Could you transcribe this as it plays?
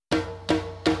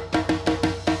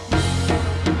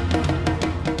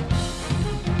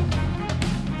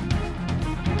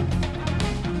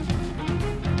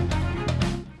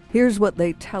Here's what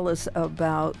they tell us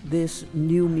about this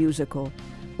new musical.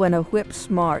 When a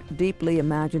whip-smart, deeply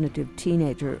imaginative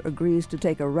teenager agrees to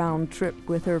take a round trip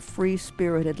with her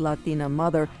free-spirited Latina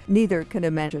mother, neither can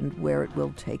imagine where it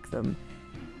will take them.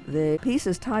 The piece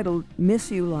is titled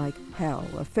Miss You Like Hell,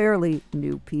 a fairly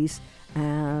new piece,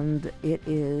 and it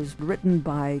is written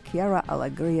by Chiara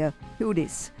Alegria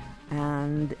Hudes,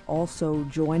 and also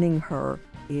joining her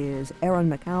is Aaron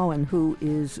McCowan, who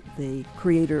is the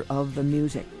creator of the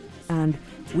music. And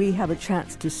we have a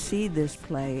chance to see this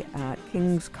play at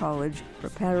King's College,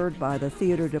 prepared by the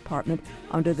theater department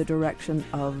under the direction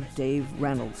of Dave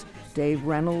Reynolds. Dave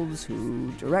Reynolds,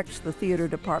 who directs the theater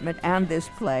department and this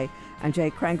play, and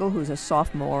Jay Krangle, who's a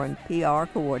sophomore and PR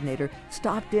coordinator,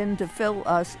 stopped in to fill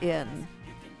us in.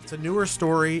 It's a newer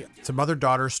story. It's a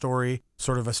mother-daughter story,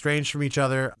 sort of estranged from each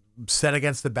other, set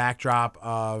against the backdrop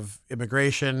of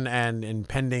immigration and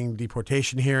impending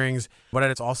deportation hearings. But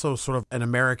it's also sort of an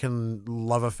American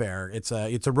love affair. It's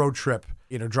a road trip,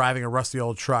 driving a rusty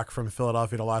old truck from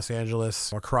Philadelphia to Los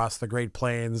Angeles across the Great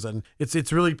Plains. And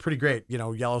it's really pretty great.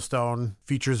 Yellowstone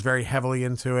features very heavily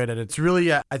into it. And it's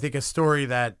really, I think, a story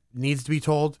that needs to be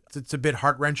told. It's a bit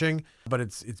heart-wrenching, but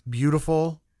it's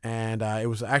beautiful. And it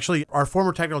was actually our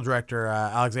former technical director,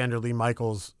 Alexander Lee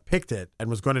Michaels, picked it and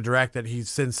was going to direct it. He's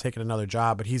since taken another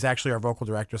job, but he's actually our vocal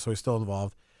director, so he's still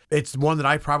involved. It's one that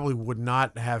I probably would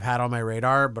not have had on my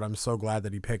radar, but I'm so glad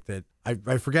that he picked it.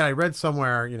 I forget, I read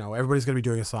somewhere, everybody's going to be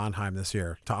doing a Sondheim this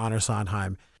year to honor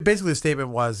Sondheim. Basically, the statement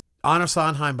was, honor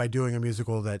Sondheim by doing a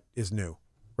musical that is new,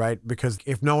 right? Because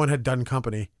if no one had done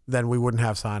Company, then we wouldn't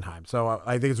have Sondheim. So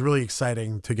I think it's really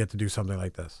exciting to get to do something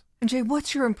like this. And Jay,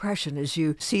 what's your impression as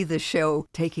you see the show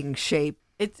taking shape?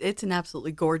 It's an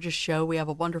absolutely gorgeous show. We have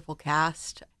a wonderful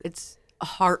cast. It's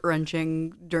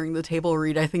heart-wrenching during the table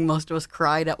read. I think most of us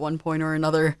cried at one point or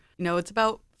another. It's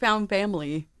about found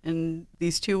family and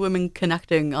these two women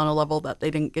connecting on a level that they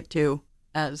didn't get to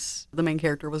as the main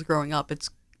character was growing up.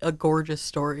 It's a gorgeous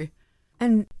story.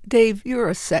 And Dave, you're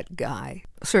a set guy.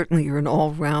 Certainly you're an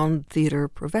all-round theater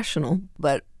professional,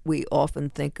 but we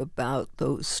often think about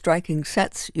those striking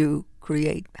sets you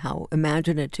create, how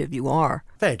imaginative you are.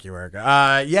 Thank you,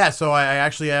 Erica. So I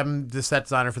actually am the set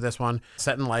designer for this one,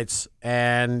 Set and Lights,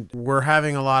 and we're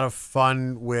having a lot of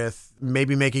fun with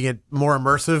maybe making it more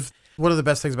immersive. One of the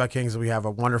best things about Kings is we have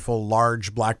a wonderful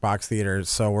large black box theater,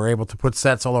 so we're able to put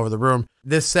sets all over the room.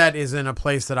 This set is in a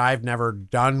place that I've never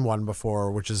done one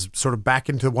before, which is sort of back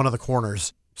into one of the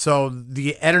corners. So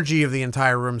the energy of the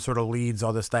entire room sort of leads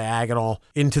all this diagonal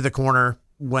into the corner.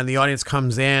 When the audience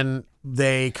comes in,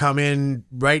 they come in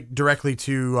right directly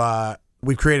to,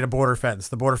 we've created a border fence,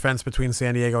 the border fence between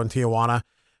San Diego and Tijuana.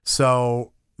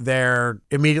 So they're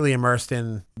immediately immersed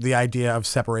in the idea of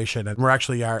separation. And we're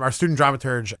actually, our student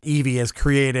dramaturge, Evie, has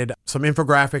created some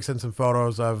infographics and some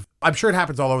photos of, I'm sure it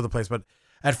happens all over the place, but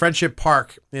at Friendship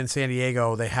Park in San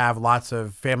Diego, they have lots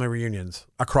of family reunions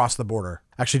across the border.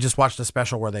 Actually just watched a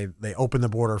special where they opened the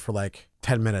border for like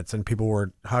 10 minutes and people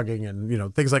were hugging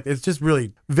and, things like, it's just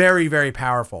really very, very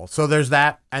powerful. So there's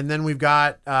that. And then we've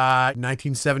got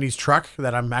 1970s truck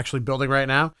that I'm actually building right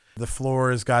now. The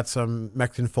floor has got some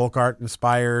Mexican folk art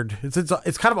inspired.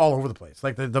 It's kind of all over the place.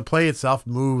 Like the play itself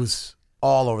moves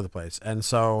all over the place. And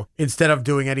so instead of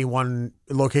doing any one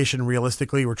location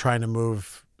realistically, we're trying to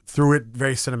move through it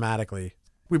very cinematically.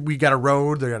 We got a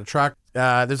road, they got a truck.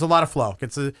 There's a lot of flow.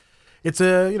 It's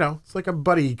like a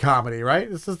buddy comedy,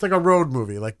 right? It's just like a road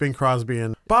movie, like Bing Crosby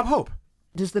and Bob Hope.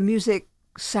 Does the music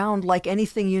sound like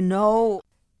anything you know?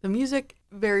 The music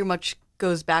very much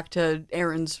goes back to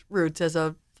Aaron's roots as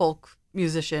a folk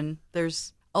musician.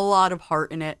 There's a lot of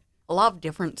heart in it, a lot of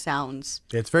different sounds.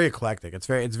 It's very eclectic. It's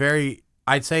very,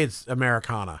 I'd say it's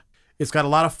Americana. It's got a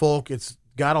lot of folk. It's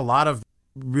got a lot of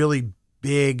really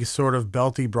big sort of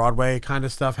belty Broadway kind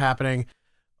of stuff happening.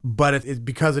 But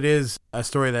because it is a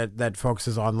story that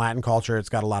focuses on Latin culture, it's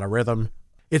got a lot of rhythm.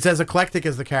 It's as eclectic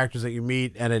as the characters that you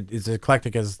meet, and it is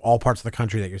eclectic as all parts of the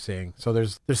country that you're seeing. So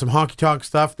there's some honky-tonk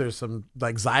stuff, there's some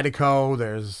like Zydeco,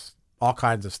 there's all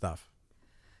kinds of stuff.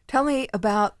 Tell me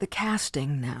about the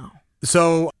casting now.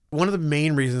 So one of the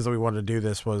main reasons that we wanted to do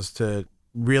this was to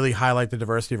really highlight the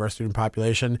diversity of our student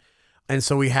population. And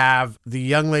so we have the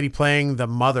young lady playing the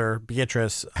mother,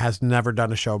 Beatrice, has never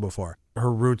done a show before.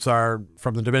 Her roots are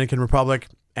from the Dominican Republic,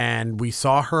 and we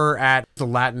saw her at the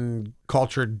Latin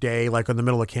Culture Day, like in the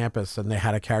middle of campus, and they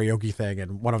had a karaoke thing,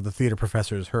 and one of the theater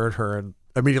professors heard her and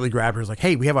immediately grabbed her and was like,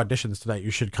 hey, we have auditions tonight,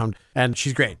 you should come. And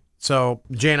she's great. So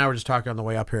Jay and I were just talking on the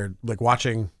way up here, like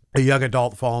watching a young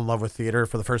adult fall in love with theater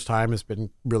for the first time has been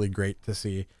really great to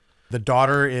see. The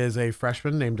daughter is a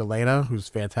freshman named Elena, who's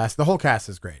fantastic. The whole cast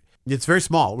is great. It's very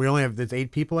small. We only have, it's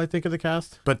 8 people, I think, of the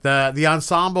cast. But the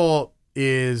ensemble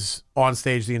is on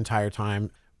stage the entire time.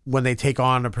 When they take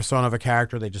on a persona of a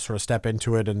character, they just sort of step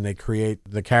into it and they create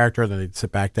the character, then they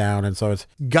sit back down. And so it's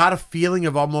got a feeling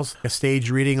of almost a stage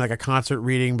reading, like a concert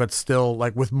reading, but still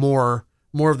like with more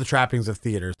of the trappings of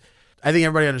theaters. I think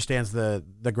everybody understands the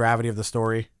gravity of the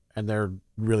story, and they're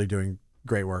really doing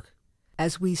great work.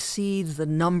 As we see the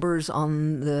numbers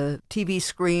on the TV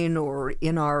screen or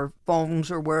in our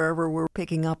phones or wherever we're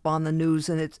picking up on the news,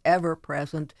 and it's ever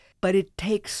present, but it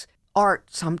takes art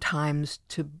sometimes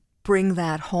to bring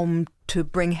that home, to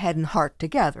bring head and heart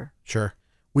together. Sure.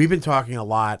 We've been talking a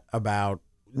lot about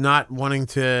not wanting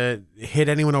to hit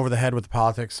anyone over the head with the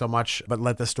politics so much, but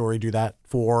let the story do that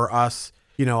for us.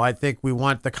 You know, I think we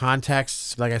want the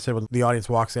context. Like I said, when the audience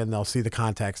walks in, they'll see the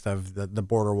context of the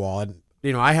border wall. And,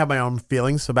 you know, I have my own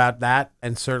feelings about that.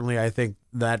 And certainly I think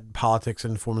that politics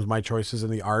informs my choices in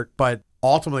the art. But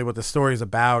ultimately what the story is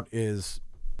about is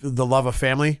the love of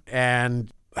family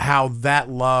and how that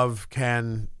love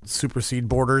can supersede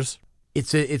borders.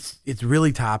 It's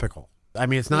really topical. I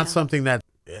mean, it's not something that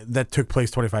took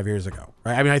place 25 years ago,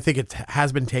 right? I mean, I think it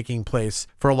has been taking place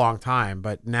for a long time,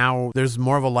 but now there's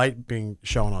more of a light being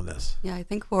shown on this. Yeah, I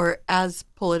think for as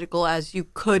political as you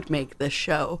could make this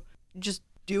show, just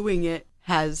doing it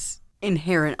has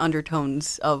inherent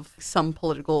undertones of some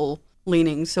political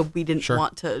leanings, so we didn't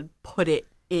want to put it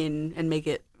in and make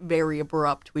it very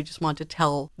abrupt. We just want to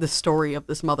tell the story of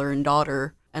this mother and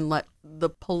daughter and let the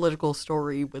political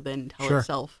story within tell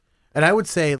itself. And I would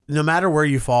say, no matter where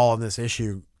you fall on this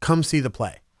issue, come see the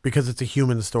play because it's a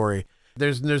human story.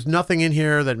 There's nothing in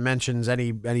here that mentions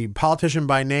any politician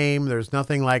by name. There's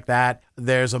nothing like that.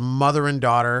 There's a mother and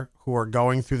daughter who are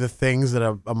going through the things that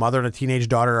a mother and a teenage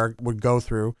daughter would go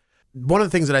through. One of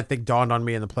the things that I think dawned on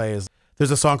me in the play is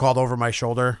there's a song called Over My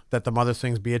Shoulder that the mother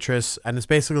sings, Beatrice, and it's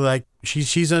basically like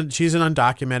she's an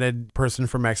undocumented person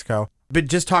from Mexico, but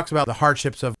just talks about the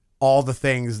hardships of all the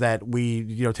things that we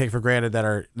take for granted that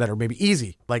are maybe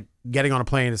easy, like getting on a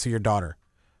plane to see your daughter,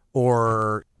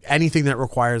 or anything that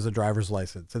requires a driver's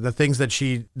license, and the things that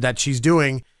she's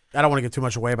doing. I don't want to get too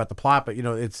much away about the plot, but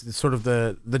it's sort of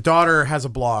the daughter has a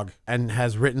blog and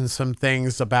has written some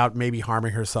things about maybe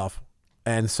harming herself.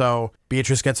 And so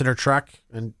Beatrice gets in her truck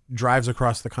and drives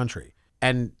across the country.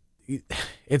 And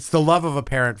it's the love of a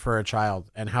parent for a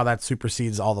child and how that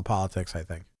supersedes all the politics, I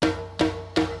think.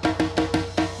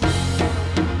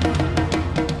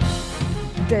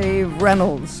 Dave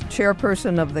Reynolds,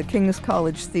 chairperson of the King's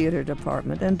College Theatre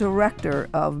Department and director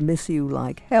of Miss You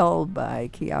Like Hell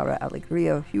by Chiara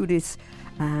Alegria Hudes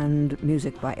and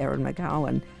music by Aaron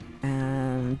McGowan.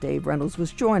 And Dave Reynolds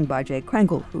was joined by Jay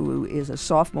Krenkel, who is a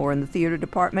sophomore in the theater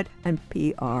department and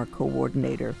PR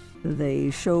coordinator.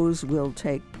 The shows will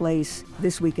take place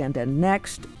this weekend and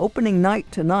next, opening night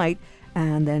tonight,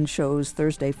 and then shows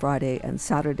Thursday, Friday, and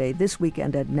Saturday this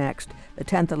weekend and next, the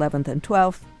 10th, 11th, and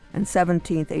 12th, and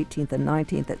 17th, 18th, and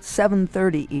 19th at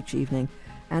 7:30 each evening.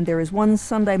 And there is one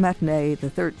Sunday matinee,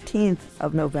 the 13th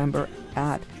of November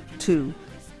at 2.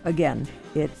 Again,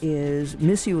 it is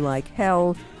Miss You Like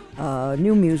Hell, a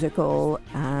new musical,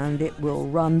 and it will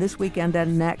run this weekend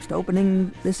and next,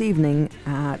 opening this evening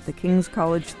at the King's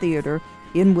College Theatre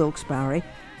in Wilkes-Barre.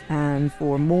 And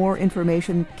for more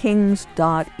information,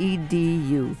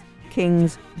 kings.edu.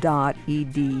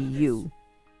 kings.edu.